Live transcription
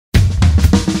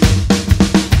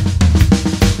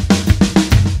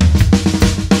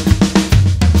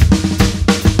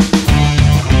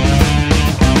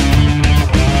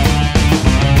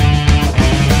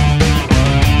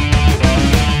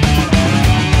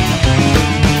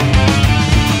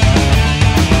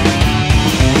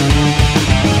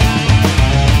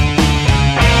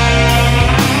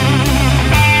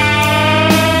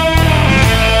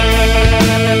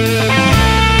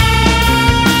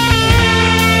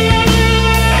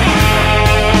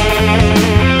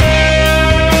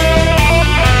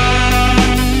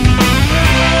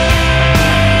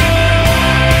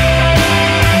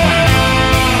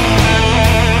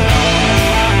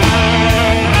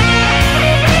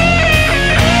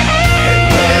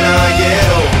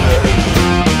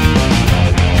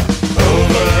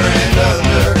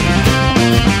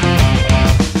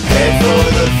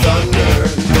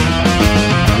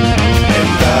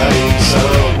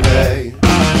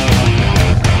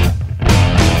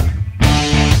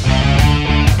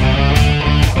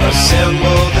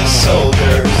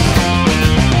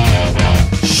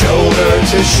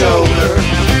shoulder.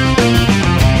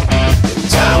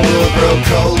 Time will grow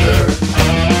colder.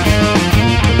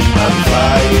 I'm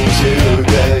flying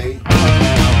today.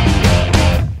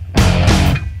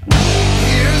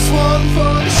 Here's one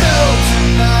for the show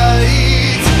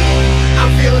tonight.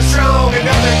 I'm feeling strong,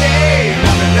 another day,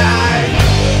 another night.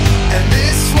 And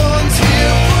this one's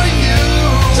here for you.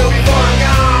 So before I'm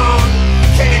gone,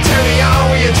 can you turn me on?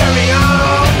 Will you turn me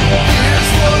on? Here's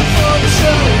one for the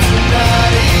show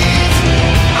tonight.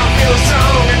 I'm feeling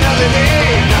strong, another day,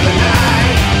 another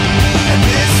night. And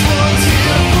this one's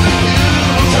here for you.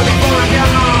 So before I'm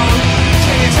gone,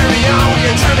 can you turn me on? Will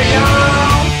you turn me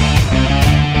on?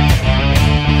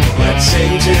 Let's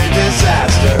sing to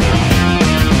disaster,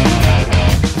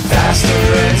 faster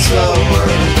and slower.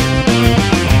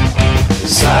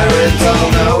 Sirens all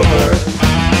know her.